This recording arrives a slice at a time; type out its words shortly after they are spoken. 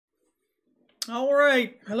All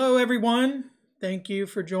right. Hello, everyone. Thank you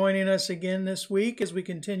for joining us again this week as we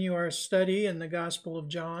continue our study in the Gospel of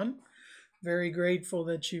John. Very grateful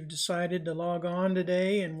that you've decided to log on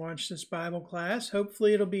today and watch this Bible class.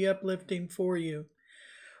 Hopefully, it'll be uplifting for you.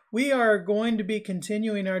 We are going to be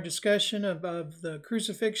continuing our discussion of the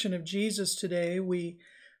crucifixion of Jesus today. We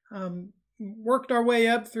worked our way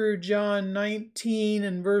up through John 19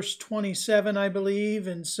 and verse 27, I believe,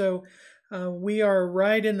 and so we are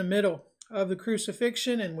right in the middle of the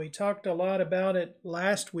crucifixion, and we talked a lot about it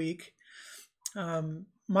last week.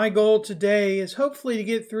 My goal today is hopefully to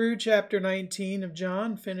get through chapter 19 of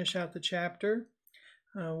John, finish out the chapter.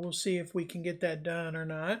 We'll see if we can get that done or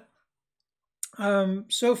not.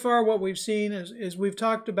 So far what we've seen is we've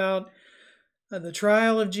talked about the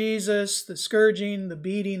trial of Jesus, the scourging, the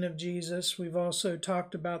beating of Jesus. We've also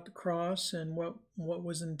talked about the cross and what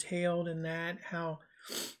was entailed in that, how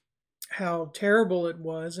terrible it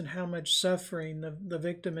was and how much suffering the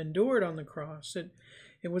victim endured on the cross.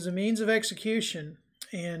 It was a means of execution.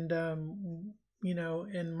 And,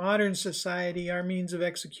 in modern society, our means of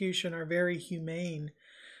execution are very humane.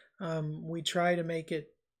 We try to make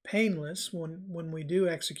it painless when we do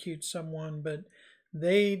execute someone, but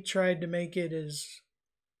they tried to make it as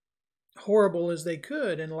horrible as they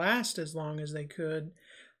could and last as long as they could,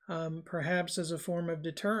 perhaps as a form of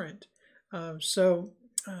deterrent.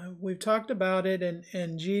 We've talked about it,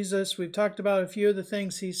 and Jesus, we've talked about a few of the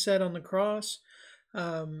things he said on the cross,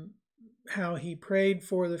 how he prayed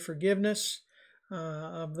for the forgiveness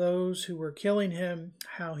of those who were killing him,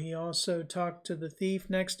 how he also talked to the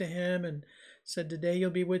thief next to him and said, "Today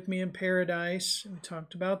you'll be with me in paradise." We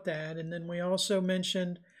talked about that. And then we also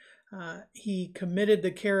mentioned he committed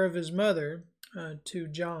the care of his mother to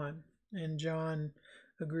John, and John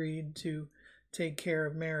agreed to take care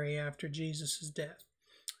of Mary after Jesus' death.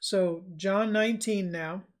 So John 19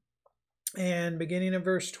 now, and beginning at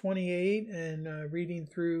verse 28 and reading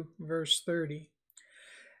through verse 30.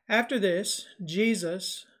 After this,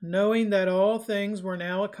 Jesus, knowing that all things were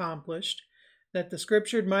now accomplished, that the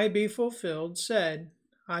scripture might be fulfilled, said,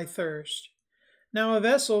 "I thirst." Now a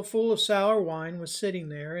vessel full of sour wine was sitting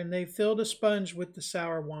there, and they filled a sponge with the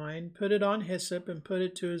sour wine, put it on hyssop, and put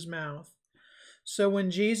it to his mouth. So when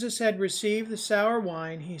Jesus had received the sour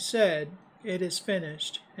wine, he said, "It is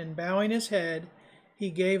finished." And bowing his head, he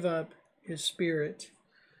gave up his spirit.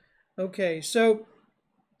 Okay, so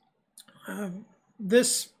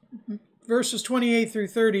this verses 28 through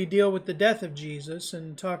 30 deal with the death of Jesus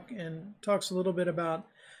and talks a little bit about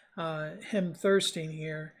him thirsting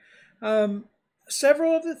here.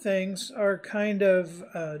 Several of the things are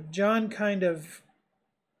John kind of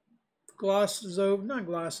not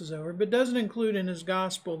glosses over, but doesn't include in his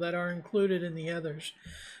gospel that are included in the others.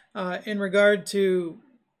 In regard to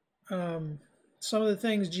some of the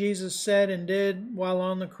things Jesus said and did while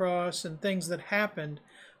on the cross, and things that happened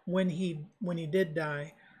when he did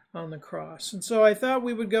die on the cross. And so I thought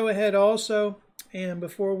we would go ahead also, and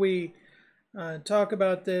before we talk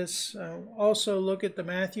about this, also look at the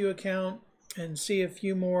Matthew account and see a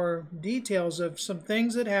few more details of some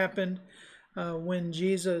things that happened when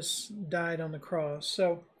Jesus died on the cross.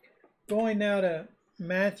 So going now to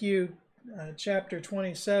Matthew chapter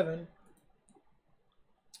 27,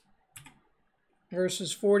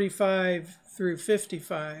 verses 45 through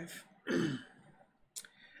 55.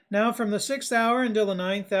 Now from the 6th hour until the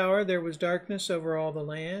 9th hour there was darkness over all the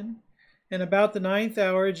land. And about the 9th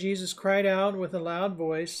hour Jesus cried out with a loud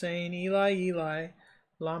voice, saying, "Eli, Eli,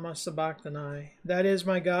 lama sabachthani?" That is,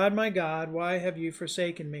 my God, why have you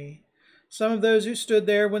forsaken me?" Some of those who stood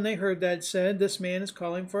there when they heard that said, "This man is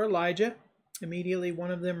calling for Elijah." Immediately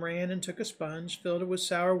one of them ran and took a sponge, filled it with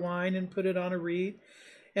sour wine, and put it on a reed,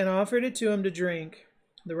 and offered it to him to drink.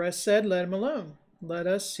 The rest said, "Let him alone. Let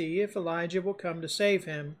us see if Elijah will come to save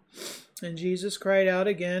him." And Jesus cried out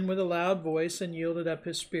again with a loud voice and yielded up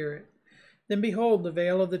his spirit. Then behold, the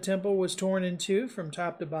veil of the temple was torn in two from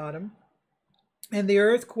top to bottom, and the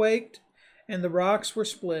earth quaked, and the rocks were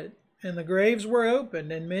split, and the graves were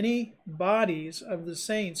opened, and many bodies of the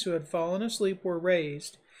saints who had fallen asleep were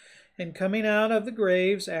raised. And coming out of the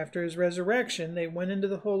graves after his resurrection, they went into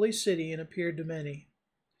the holy city and appeared to many.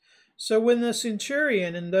 So when the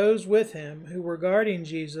centurion and those with him who were guarding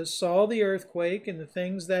Jesus saw the earthquake and the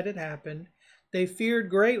things that had happened, they feared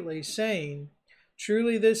greatly, saying,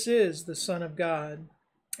 "Truly this is the Son of God."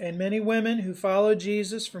 And many women who followed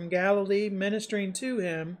Jesus from Galilee, ministering to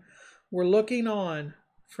him, were looking on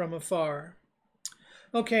from afar.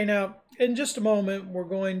 Okay, now, in just a moment, we're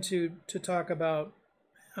going to talk about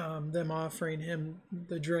them offering him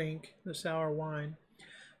the drink, the sour wine.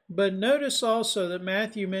 But notice also that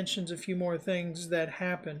Matthew mentions a few more things that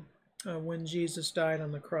happen when Jesus died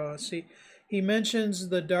on the cross. He mentions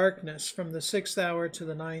the darkness from the 6th hour to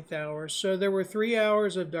the 9th hour. So there were 3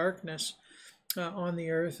 hours of darkness on the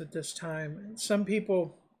earth at this time. Some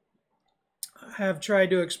people have tried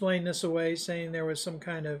to explain this away, saying there was some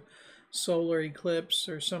kind of solar eclipse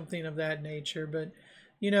or something of that nature. But,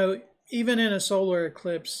 even in a solar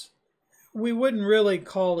eclipse, we wouldn't really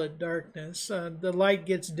call it darkness. The light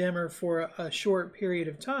gets dimmer for a short period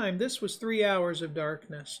of time. This was 3 hours of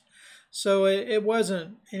darkness. So it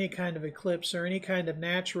wasn't any kind of eclipse or any kind of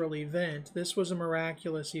natural event. This was a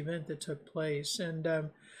miraculous event that took place.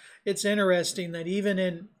 And it's interesting that even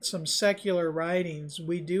in some secular writings,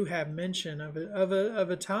 we do have mention of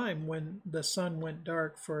a time when the sun went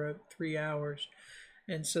dark for 3 hours.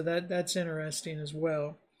 And so that's interesting as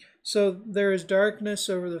well. So there is darkness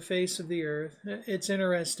over the face of the earth. It's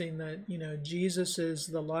interesting that, Jesus is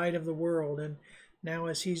the light of the world. And now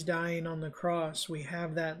as he's dying on the cross, we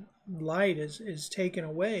have that light is taken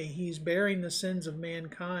away. He's bearing the sins of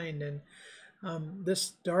mankind. And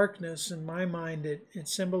this darkness, in my mind, it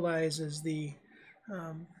symbolizes the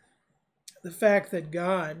fact that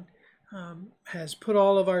God has put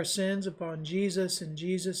all of our sins upon Jesus, and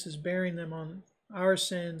Jesus is bearing them on our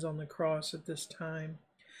sins on the cross at this time.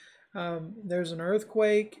 There's an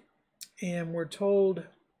earthquake, and we're told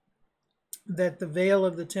that the veil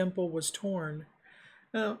of the temple was torn.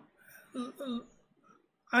 Now,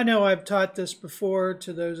 I know I've taught this before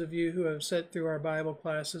to those of you who have sat through our Bible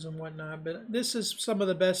classes and whatnot, but this is some of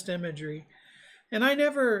the best imagery. And I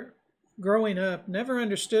growing up, never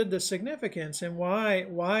understood the significance and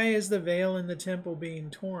why is the veil in the temple being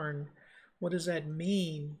torn? What does that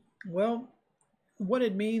mean? Well, what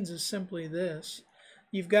it means is simply this.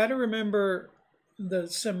 You've got to remember the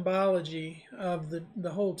symbology of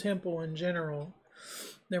the whole temple in general.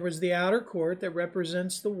 There was the outer court that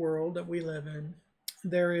represents the world that we live in.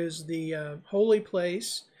 There is the holy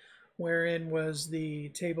place, wherein was the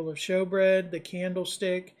table of showbread, the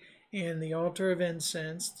candlestick, and the altar of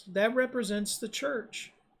incense. That represents the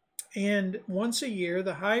church. And once a year,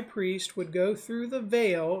 the high priest would go through the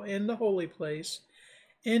veil in the holy place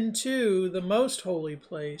into the most holy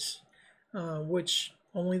place, which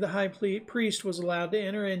only the high priest was allowed to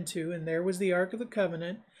enter into. And there was the Ark of the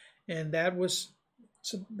Covenant, and that was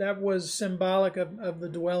symbolic of the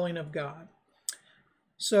dwelling of God.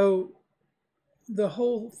 So the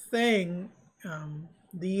whole thing,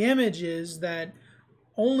 the image is that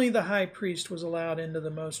only the high priest was allowed into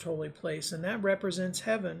the most holy place, and that represents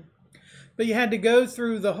heaven. But you had to go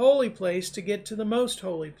through the holy place to get to the most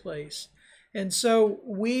holy place. And so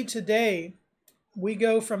we today, we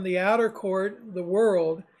go from the outer court, the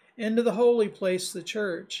world, into the holy place, the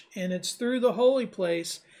church. And it's through the holy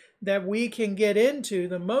place that we can get into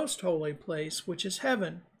the most holy place, which is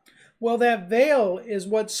heaven. Well, that veil is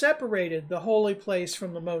what separated the holy place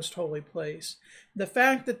from the most holy place. The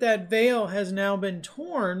fact that that veil has now been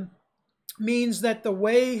torn means that the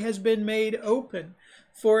way has been made open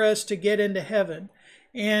for us to get into heaven.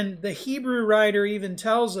 And the Hebrew writer even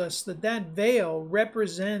tells us that that veil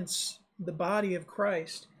represents the body of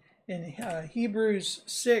Christ. In Hebrews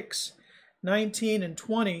 6:19 and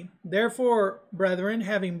 20, therefore, brethren,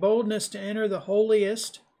 having boldness to enter the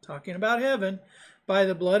holiest, talking about heaven, by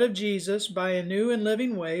the blood of Jesus, by a new and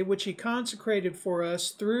living way, which he consecrated for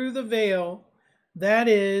us through the veil, that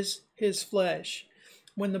is his flesh.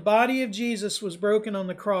 When the body of Jesus was broken on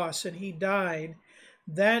the cross and he died,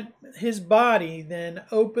 that his body then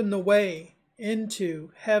opened the way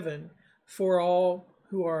into heaven for all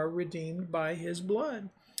who are redeemed by his blood.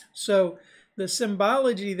 So the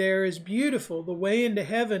symbology there is beautiful. The way into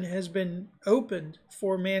heaven has been opened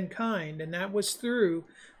for mankind, and that was through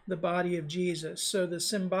the body of Jesus. So the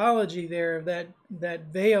symbology there of that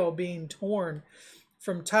veil being torn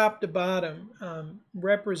from top to bottom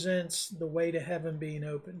represents the way to heaven being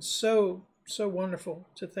opened. So wonderful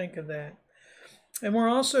to think of that. And we're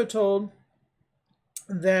also told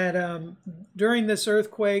that during this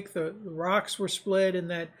earthquake, the rocks were split, and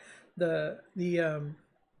that the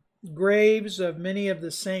graves of many of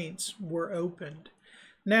the saints were opened.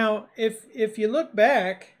 Now, if you look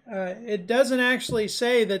back, it doesn't actually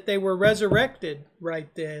say that they were resurrected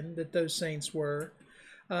right then, that those saints were.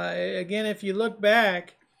 Again, if you look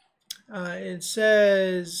back, it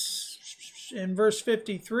says in verse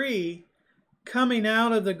 53, coming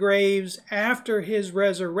out of the graves after his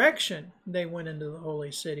resurrection, they went into the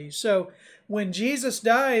holy city. So when Jesus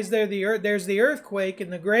dies, there's the earthquake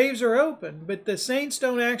and the graves are open, but the saints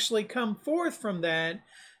don't actually come forth from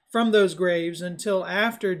those graves until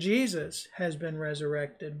after Jesus has been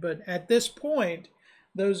resurrected. But at this point,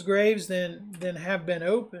 those graves then have been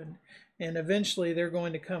opened. and eventually they're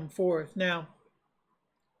going to come forth. Now,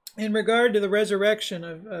 in regard to the resurrection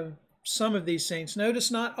of some of these saints,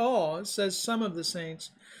 notice not all, it says some of the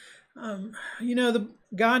saints.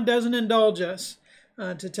 God doesn't indulge us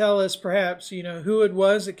to tell us perhaps, who it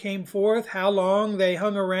was that came forth, how long they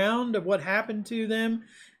hung around, what happened to them.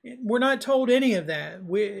 We're not told any of that.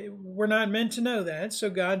 We're not meant to know that, so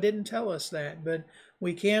God didn't tell us that. But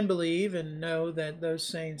we can believe and know that those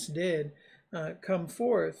saints did come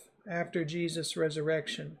forth after Jesus'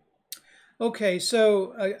 resurrection. Okay,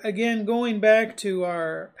 so again, going back to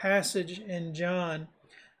our passage in John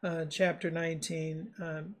chapter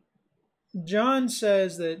 19, John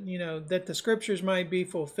says that, that the scriptures might be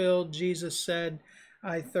fulfilled. Jesus said,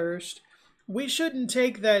 I thirst. We shouldn't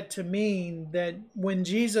take that to mean that when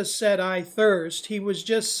Jesus said, I thirst, he was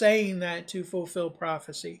just saying that to fulfill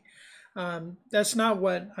prophecy. I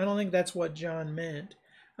don't think that's what John meant.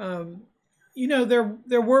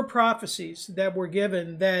 There were prophecies that were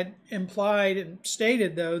given that implied and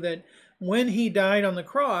stated, though, that when he died on the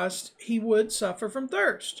cross, he would suffer from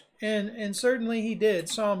thirst. And certainly he did.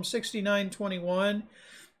 Psalm 69:21,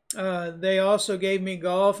 they also gave me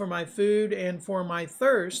gall for my food, and for my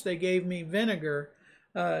thirst they gave me vinegar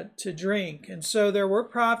to drink. And so there were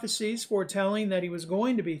prophecies foretelling that he was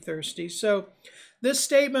going to be thirsty. So this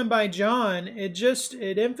statement by John,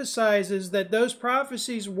 it emphasizes that those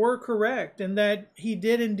prophecies were correct and that he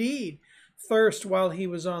did indeed thirst while he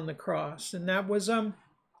was on the cross. And that was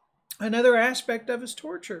another aspect of his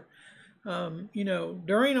torture.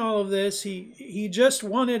 During all of this, he just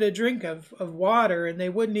wanted a drink of water, and they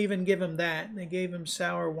wouldn't even give him that. They gave him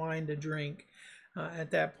sour wine to drink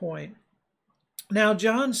at that point. Now,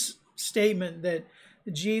 John's statement that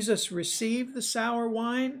Jesus received the sour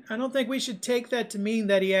wine, I don't think we should take that to mean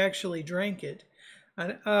that he actually drank it.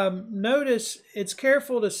 Notice it's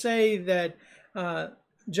careful to say that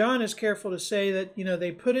John is careful to say that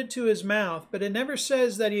they put it to his mouth, but it never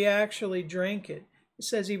says that he actually drank it. It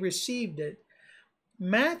says he received it.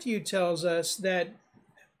 Matthew tells us that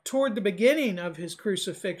toward the beginning of his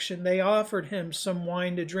crucifixion, they offered him some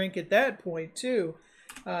wine to drink at that point too.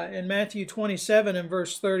 In Matthew 27 and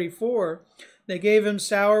verse 34, they gave him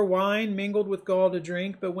sour wine mingled with gall to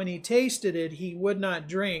drink, but when he tasted it, he would not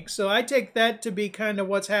drink. So I take that to be kind of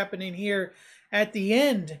what's happening here at the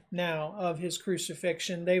end now of his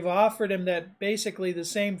crucifixion. They've offered him that basically the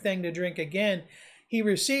same thing to drink again. He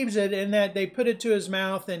receives it, in that they put it to his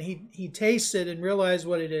mouth and he tastes it and realizes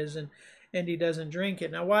what it is, and he doesn't drink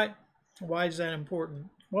it. Now, why is that important?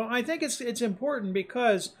 Well, I think it's important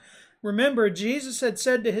because, remember, Jesus had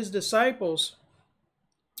said to his disciples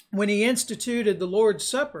when he instituted the Lord's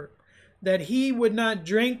Supper that he would not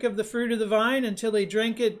drink of the fruit of the vine until he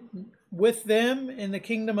drank it with them in the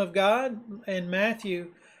kingdom of God. In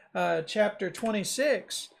Matthew chapter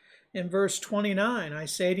 26, in verse 29, I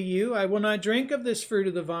say to you, I will not drink of this fruit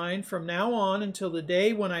of the vine from now on until the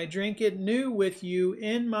day when I drink it new with you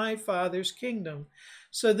in my Father's kingdom.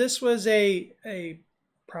 So this was a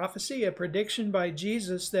prophecy, a prediction by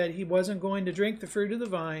Jesus that he wasn't going to drink the fruit of the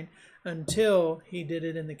vine until he did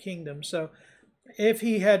it in the kingdom. So if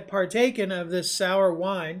he had partaken of this sour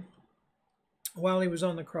wine while he was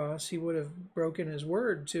on the cross, he would have broken his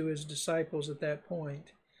word to his disciples at that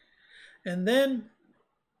point. And then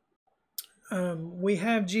we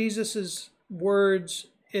have Jesus's words,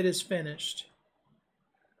 it is finished.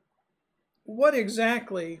 What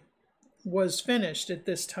exactly was finished at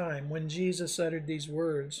this time when Jesus uttered these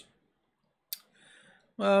words?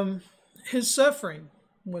 His suffering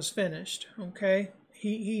was finished, okay?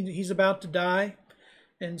 He's about to die,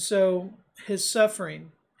 and so his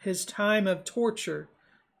suffering, his time of torture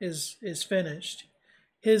is finished.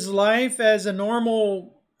 His life as a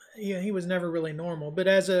normal, he was never really normal, but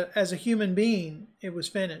as a human being, it was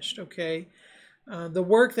finished, okay? The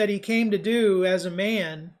work that he came to do as a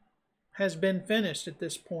man has been finished at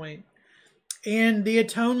this point. And the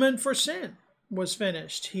atonement for sin was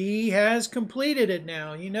finished. He has completed it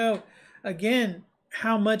now. Again,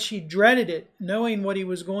 how much he dreaded it, knowing what he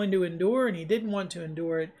was going to endure, and he didn't want to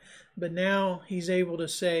endure it. But now he's able to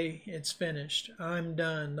say, it's finished. I'm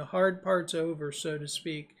done. The hard part's over, so to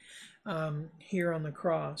speak, here on the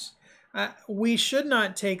cross. We should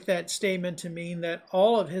not take that statement to mean that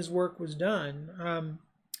all of his work was done.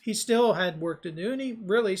 He still had work to do, and he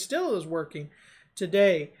really still is working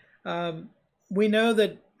today. We know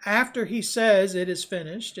that after he says it is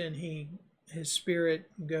finished and his spirit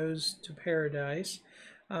goes to paradise,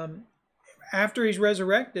 after he's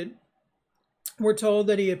resurrected, we're told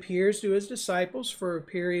that he appears to his disciples for a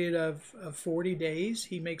period of 40 days.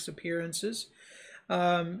 He makes appearances.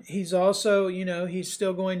 He's also, he's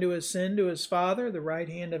still going to ascend to his Father, the right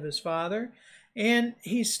hand of his Father, and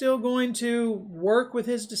he's still going to work with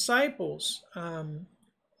his disciples.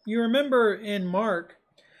 You remember in Mark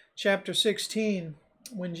chapter 16,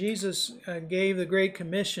 when Jesus gave the Great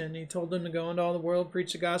Commission, he told them to go into all the world,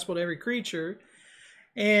 preach the gospel to every creature,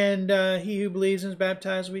 and he who believes and is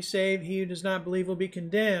baptized will be saved, he who does not believe will be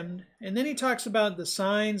condemned. And then he talks about the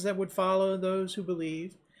signs that would follow those who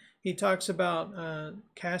believe. He talks about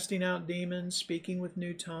casting out demons, speaking with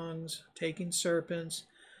new tongues, taking serpents,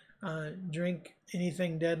 drink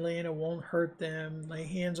anything deadly and it won't hurt them, lay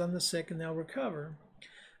hands on the sick and they'll recover.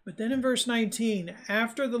 But then in verse 19,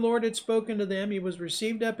 after the Lord had spoken to them, he was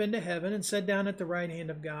received up into heaven and sat down at the right hand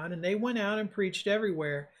of God, and they went out and preached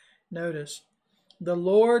everywhere. Notice, the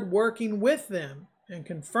Lord working with them and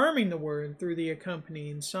confirming the word through the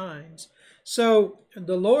accompanying signs. So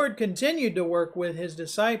the Lord continued to work with his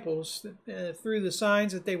disciples through the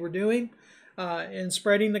signs that they were doing in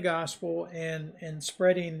spreading the gospel and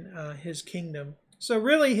spreading his kingdom. So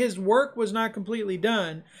really his work was not completely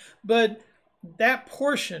done, but that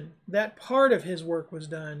portion, that part of his work was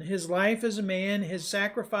done. His life as a man, his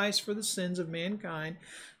sacrifice for the sins of mankind,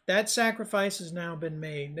 that sacrifice has now been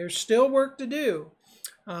made. There's still work to do,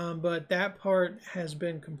 but that part has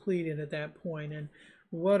been completed at that point. And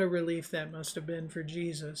what a relief that must have been for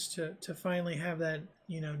Jesus to finally have that,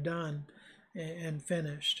 done and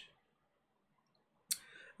finished.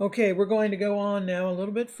 Okay, we're going to go on now a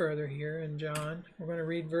little bit further here in John. We're going to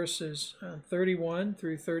read verses 31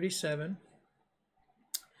 through 37.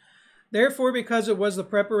 Therefore, because it was the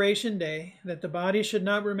preparation day, that the body should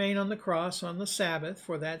not remain on the cross on the Sabbath,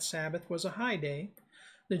 for that Sabbath was a high day,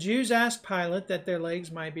 the Jews asked Pilate that their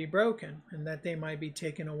legs might be broken, and that they might be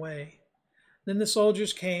taken away. Then the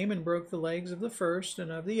soldiers came and broke the legs of the first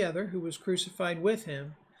and of the other, who was crucified with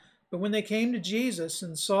him. But when they came to Jesus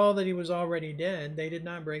and saw that he was already dead, they did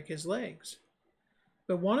not break his legs.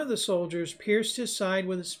 But one of the soldiers pierced his side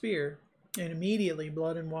with a spear, and immediately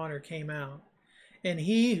blood and water came out. And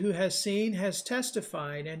he who has seen has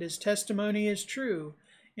testified, and his testimony is true,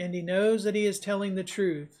 and he knows that he is telling the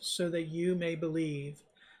truth, so that you may believe.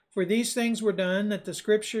 For these things were done that the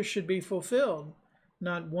scripture should be fulfilled.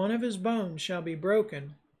 Not one of his bones shall be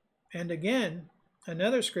broken. And again,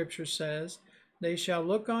 another scripture says, they shall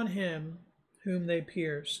look on him whom they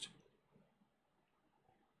pierced.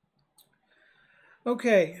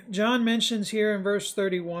 Okay, John mentions here in verse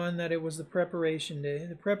 31 that it was the preparation day.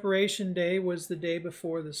 The preparation day was the day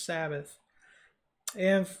before the Sabbath.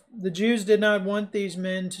 And the Jews did not want these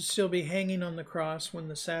men to still be hanging on the cross when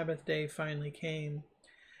the Sabbath day finally came.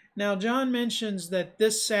 Now, John mentions that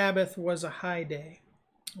this Sabbath was a high day.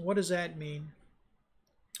 What does that mean?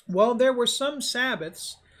 Well, there were some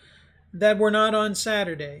Sabbaths that were not on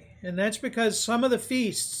Saturday, and that's because some of the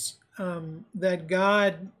feasts that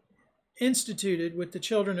God instituted with the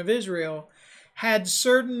children of Israel had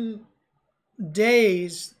certain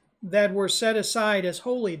days that were set aside as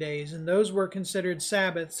holy days, and those were considered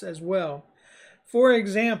Sabbaths as well. For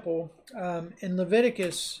example, in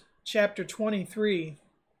Leviticus chapter 23,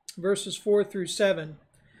 verses 4 through 7,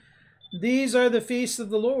 these are the feasts of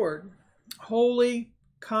the Lord, holy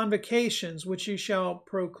convocations, which you shall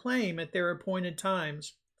proclaim at their appointed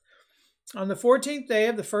times. On the 14th day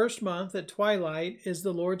of the first month at twilight is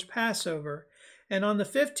the Lord's Passover, and on the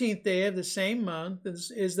 15th day of the same month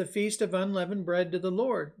is the feast of unleavened bread to the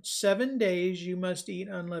Lord. 7 days you must eat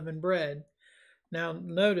unleavened bread. Now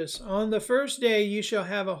notice, on the first day you shall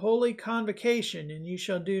have a holy convocation, and you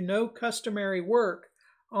shall do no customary work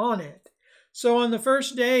on it. So on the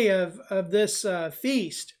first day of this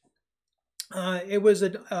feast, it was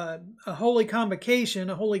a holy convocation,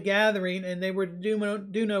 a holy gathering, and they were to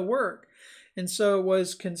do no work. And so it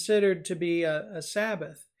was considered to be a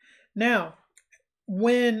Sabbath. Now,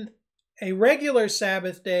 when a regular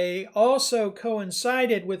Sabbath day also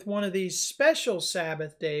coincided with one of these special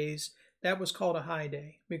Sabbath days, that was called a high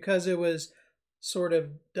day because it was sort of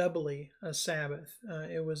doubly a Sabbath.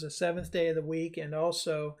 It was a seventh day of the week and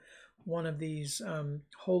also one of these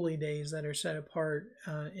holy days that are set apart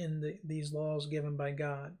in these laws given by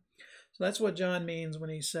God. So that's what John means when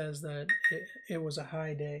he says that it was a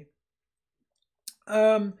high day.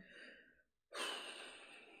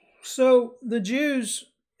 So the Jews,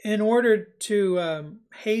 in order to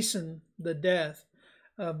hasten the death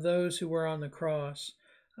of those who were on the cross,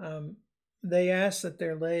 they asked that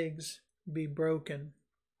their legs be broken.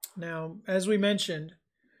 Now, as we mentioned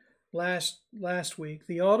last week,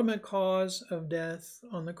 the ultimate cause of death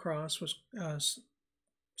on the cross was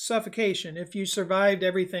suffocation. If you survived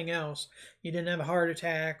everything else, you didn't have a heart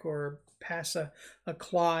attack or pass a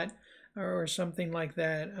clot, or something like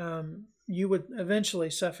that, you would eventually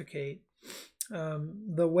suffocate.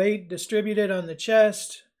 The weight distributed on the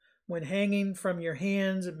chest when hanging from your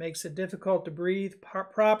hands, it makes it difficult to breathe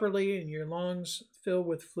properly, and your lungs fill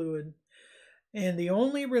with fluid. And the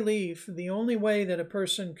only relief, the only way that a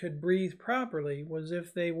person could breathe properly was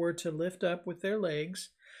if they were to lift up with their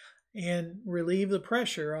legs and relieve the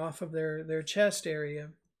pressure off of their chest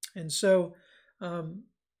area. And so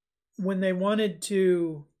when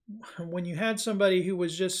you had somebody who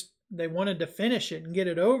was just, they wanted to finish it and get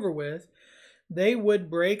it over with, they would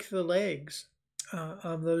break the legs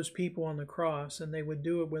of those people on the cross, and they would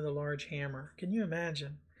do it with a large hammer. Can you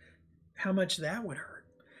imagine how much that would hurt?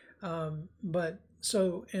 But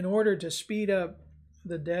so in order to speed up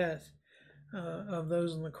the death of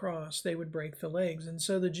those on the cross, they would break the legs. And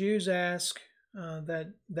so the Jews ask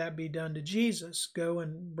that be done to Jesus. Go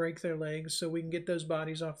and break their legs so we can get those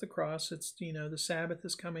bodies off the cross. It's, the Sabbath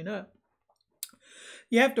is coming up.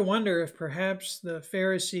 You have to wonder if perhaps the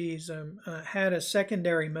Pharisees had a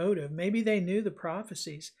secondary motive. Maybe they knew the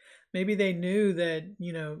prophecies. Maybe they knew that,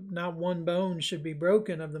 not one bone should be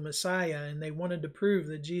broken of the Messiah, and they wanted to prove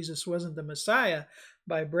that Jesus wasn't the Messiah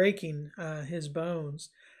by breaking his bones.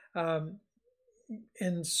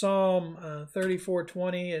 In Psalm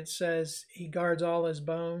 34:20, it says, he guards all his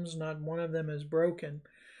bones, not one of them is broken.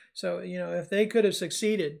 So, if they could have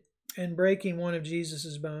succeeded in breaking one of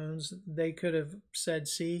Jesus's bones, they could have said,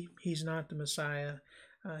 see, he's not the Messiah.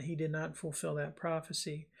 He did not fulfill that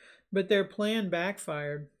prophecy. But their plan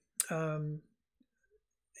backfired. And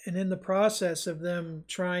in the process of them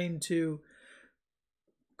trying to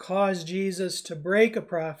cause Jesus to break a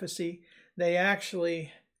prophecy, they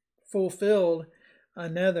actually fulfilled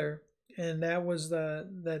another. And that was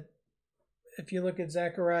that if you look at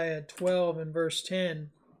Zechariah 12 and verse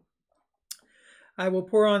 10, I will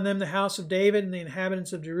pour on them the house of David and the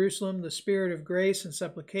inhabitants of Jerusalem the spirit of grace and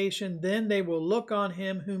supplication. Then they will look on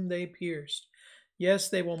him whom they pierced. Yes,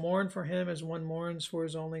 they will mourn for him as one mourns for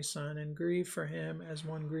his only son, and grieve for him as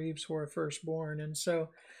one grieves for a firstborn. And so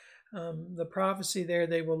the prophecy there,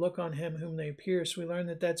 they will look on him whom they pierced. We learn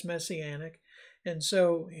that that's messianic. And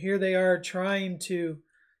so here they are trying to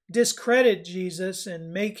discredit Jesus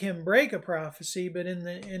and make him break a prophecy, but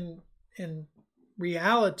in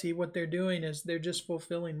reality, what they're doing is they're just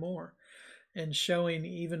fulfilling more and showing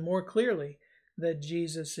even more clearly that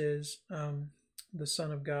Jesus is the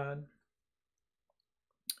Son of God.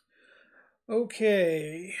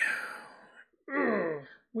 Okay,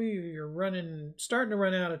 we are starting to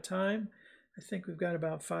run out of time. I think we've got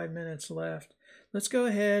about 5 minutes left. Let's go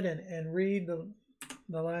ahead and read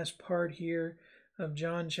the last part here of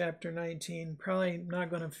John chapter 19. Probably not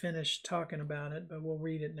going to finish talking about it, but we'll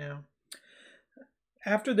read it now.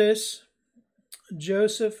 After this,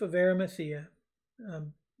 Joseph of Arimathea,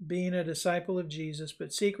 being a disciple of Jesus,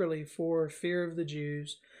 but secretly for fear of the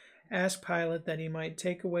Jews, asked Pilate that he might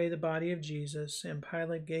take away the body of Jesus, and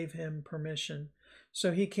Pilate gave him permission.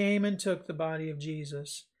 So he came and took the body of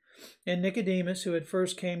Jesus. And Nicodemus, who had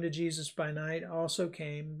first came to Jesus by night, also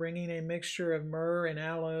came, bringing a mixture of myrrh and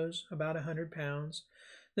aloes, about 100 pounds.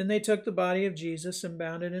 Then they took the body of Jesus and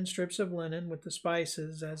bound it in strips of linen with the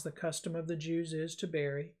spices, as the custom of the Jews is to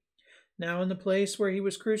bury. Now in the place where he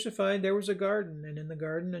was crucified there was a garden, and in the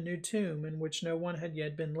garden a new tomb, in which no one had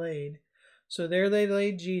yet been laid. So there they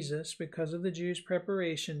laid Jesus, because of the Jews'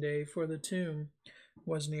 preparation day, for the tomb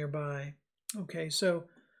was nearby. Okay, so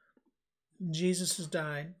Jesus has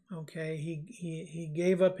died. Okay, he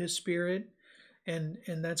gave up his spirit, and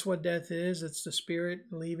that's what death is. It's the spirit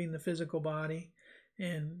leaving the physical body,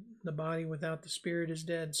 and the body without the spirit is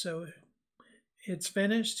dead. So it's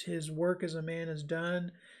finished. His work as a man is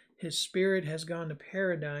done. His spirit has gone to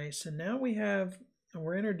paradise, and now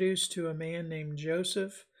we're introduced to a man named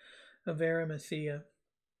Joseph of Arimathea.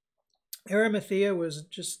 Arimathea was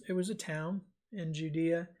a town in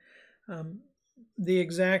Judea. The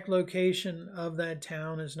exact location of that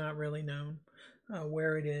town is not really known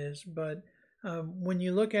where it is, but when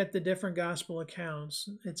you look at the different gospel accounts,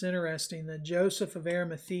 it's interesting that Joseph of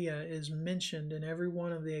Arimathea is mentioned in every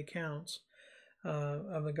one of the accounts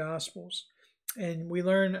of the Gospels. And we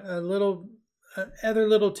learn other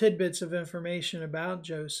little tidbits of information about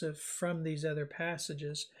Joseph from these other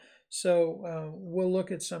passages. So we'll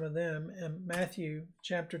look at some of them. In Matthew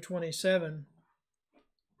chapter 27,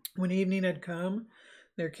 when evening had come,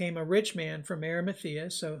 there came a rich man from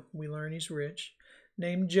Arimathea, so we learn he's rich,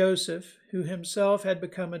 named Joseph, who himself had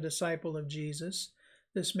become a disciple of Jesus.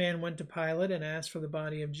 This man went to Pilate and asked for the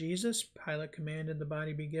body of Jesus. Pilate commanded the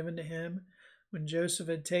body be given to him. When Joseph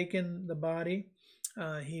had taken the body,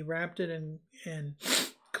 he wrapped it in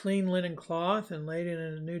clean linen cloth and laid it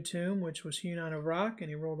in a new tomb, which was hewn out of rock, and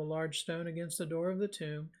he rolled a large stone against the door of the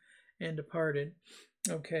tomb and departed.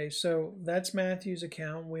 Okay, so that's Matthew's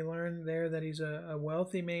account. We learn there that he's a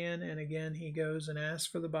wealthy man, and again, he goes and asks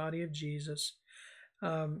for the body of Jesus.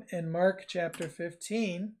 In Mark chapter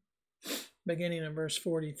 15, beginning at verse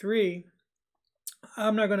 43,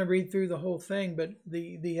 I'm not going to read through the whole thing, but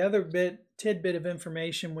the other tidbit of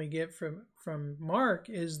information we get from Mark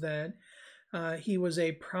is that he was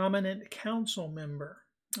a prominent council member.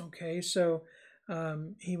 Okay, so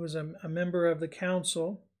he was a member of the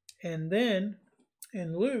council. And then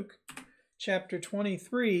in Luke chapter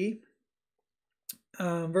 23,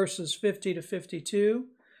 verses 50 to 52,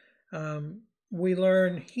 we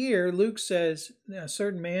learn here, Luke says, a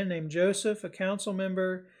certain man named Joseph, a council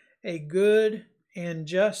member, a good and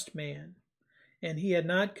just man, and he had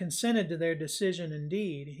not consented to their decision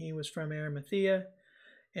indeed. He was from Arimathea,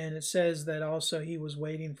 and it says that also he was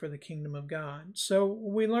waiting for the kingdom of God. So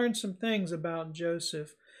we learned some things about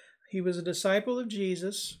Joseph. He was a disciple of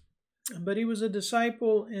Jesus, but he was a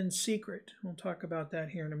disciple in secret. We'll talk about that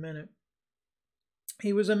here in a minute.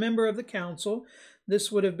 He was a member of the council.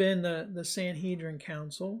 This would have been the Sanhedrin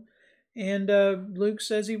council. And Luke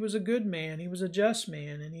says he was a good man. He was a just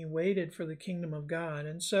man, and he waited for the kingdom of God.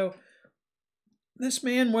 And so this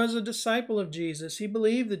man was a disciple of Jesus. He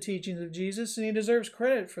believed the teachings of Jesus, and he deserves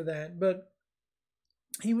credit for that. But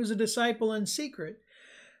he was a disciple in secret.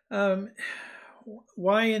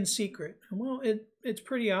 Why in secret? Well, it's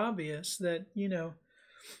pretty obvious that,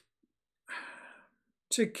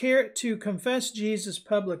 to confess Jesus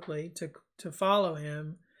publicly, to follow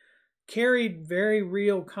him, carried very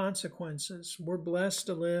real consequences. We're blessed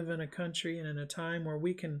to live in a country and in a time where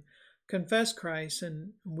we can confess Christ,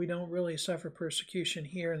 and we don't really suffer persecution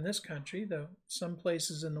here in this country, though some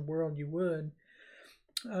places in the world you would.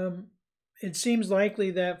 It seems likely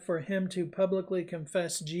that for him to publicly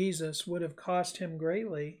confess Jesus would have cost him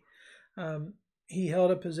greatly. He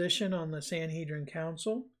held a position on the Sanhedrin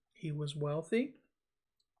Council. He was wealthy,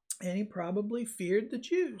 and he probably feared the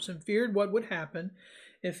Jews and feared what would happen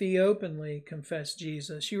if he openly confessed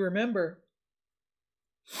Jesus. You remember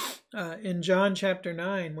in John chapter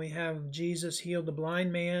 9, we have Jesus healed the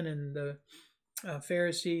blind man, and the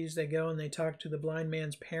Pharisees, they go and they talk to the blind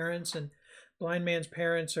man's parents, and blind man's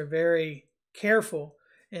parents are very careful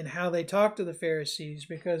in how they talk to the Pharisees,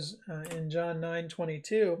 because in John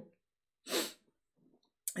 9:22,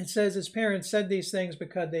 it says his parents said these things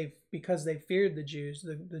because they feared the Jews.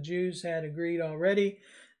 The Jews had agreed already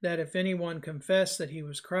that if anyone confessed that he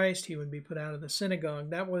was Christ, he would be put out of the synagogue.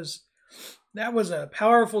 That was a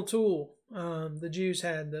powerful tool the Jews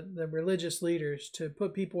had, the religious leaders, to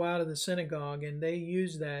put people out of the synagogue, and they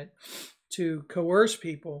used that to coerce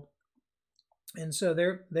people. And so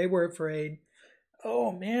they were afraid.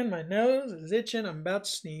 Oh man, my nose is itching. I'm about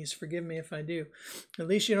to sneeze. Forgive me if I do. At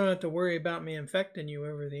least you don't have to worry about me infecting you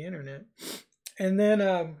over the internet. And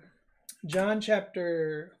then John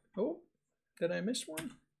chapter... Oh, did I miss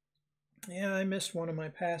one? Yeah, I missed one of my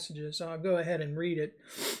passages. I'll go ahead and read it.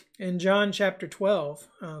 In John chapter 12,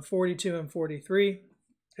 42 and 43,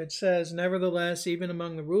 it says, "Nevertheless, even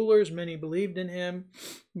among the rulers, many believed in him.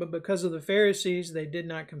 But because of the Pharisees, they did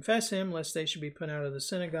not confess him, lest they should be put out of the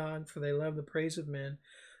synagogue, for they love the praise of men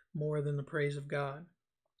more than the praise of God."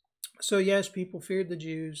 So yes, people feared the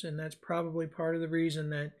Jews, and that's probably part of the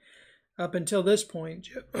reason that up until this point,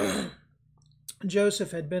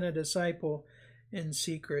 Joseph had been a disciple in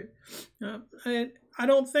secret. I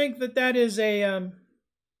don't think that is a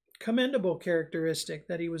commendable characteristic,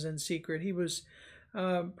 that he was in secret. He was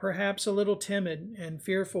perhaps a little timid and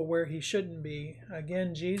fearful where he shouldn't be.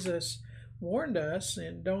 Again, Jesus warned us,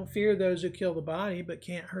 and don't fear those who kill the body but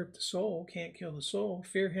can't hurt the soul, can't kill the soul.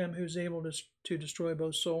 Fear him who's able to destroy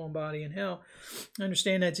both soul and body in hell. I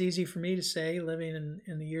understand that's easy for me to say, living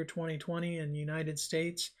in the year 2020 in the United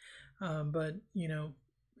States, but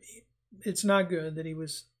it's not good that he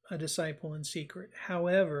was a disciple in secret.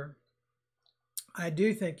 However, I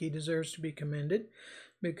do think he deserves to be commended,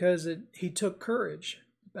 because he took courage.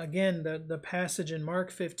 Again, the passage in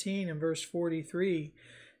Mark 15 and verse 43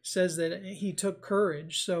 says that he took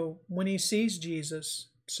courage. So when he sees Jesus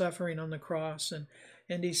suffering on the cross,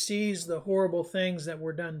 and he sees the horrible things that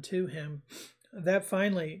were done to him, that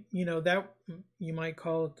finally, that you might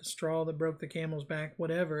call it the straw that broke the camel's back,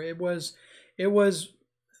 whatever. It was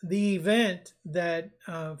the event that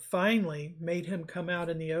finally made him come out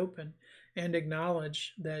in the open and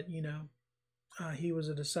acknowledge that, he was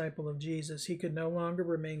a disciple of Jesus. He could no longer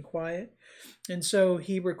remain quiet. And so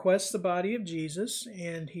he requests the body of Jesus,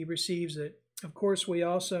 and he receives it. Of course, we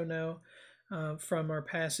also know from our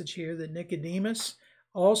passage here that Nicodemus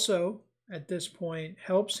also at this point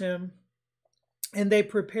helps him, and they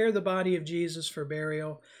prepare the body of Jesus for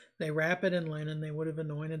burial. They wrap it in linen. They would have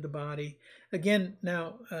anointed the body. Again,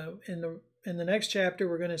 now in the next chapter,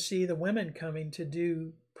 we're going to see the women coming to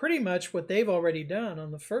do pretty much what they've already done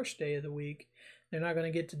on the first day of the week. They're not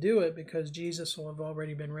going to get to do it because Jesus will have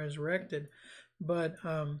already been resurrected. But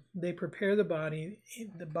they prepare the body.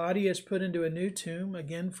 The body is put into a new tomb.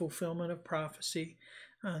 Again, fulfillment of prophecy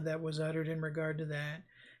that was uttered in regard to that.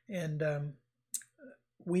 And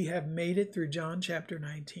we have made it through John chapter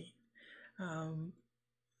 19.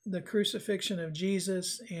 The crucifixion of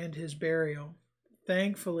Jesus and his burial.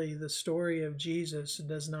 Thankfully, the story of Jesus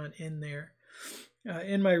does not end there.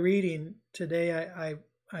 In my reading today,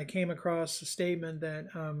 I came across a statement that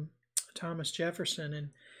Thomas Jefferson, and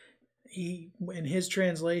he, in his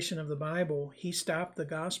translation of the Bible, he stopped the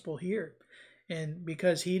gospel here. And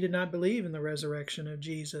because he did not believe in the resurrection of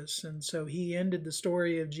Jesus. And so he ended the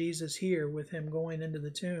story of Jesus here with him going into the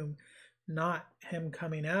tomb, not him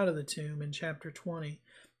coming out of the tomb in chapter 20.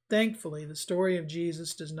 Thankfully, the story of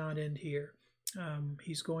Jesus does not end here.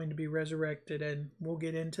 He's going to be resurrected, and we'll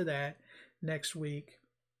get into that next week.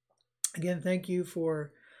 Again, thank you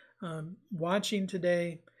for watching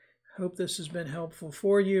today. Hope this has been helpful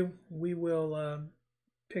for you. We will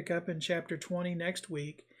pick up in chapter 20 next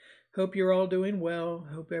week. Hope you're all doing well.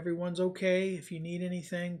 Hope everyone's okay. If you need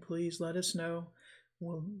anything, please let us know.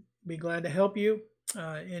 We'll be glad to help you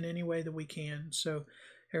in any way that we can. So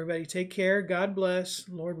everybody take care. God bless.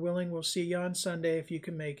 Lord willing, we'll see you on Sunday if you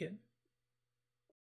can make it.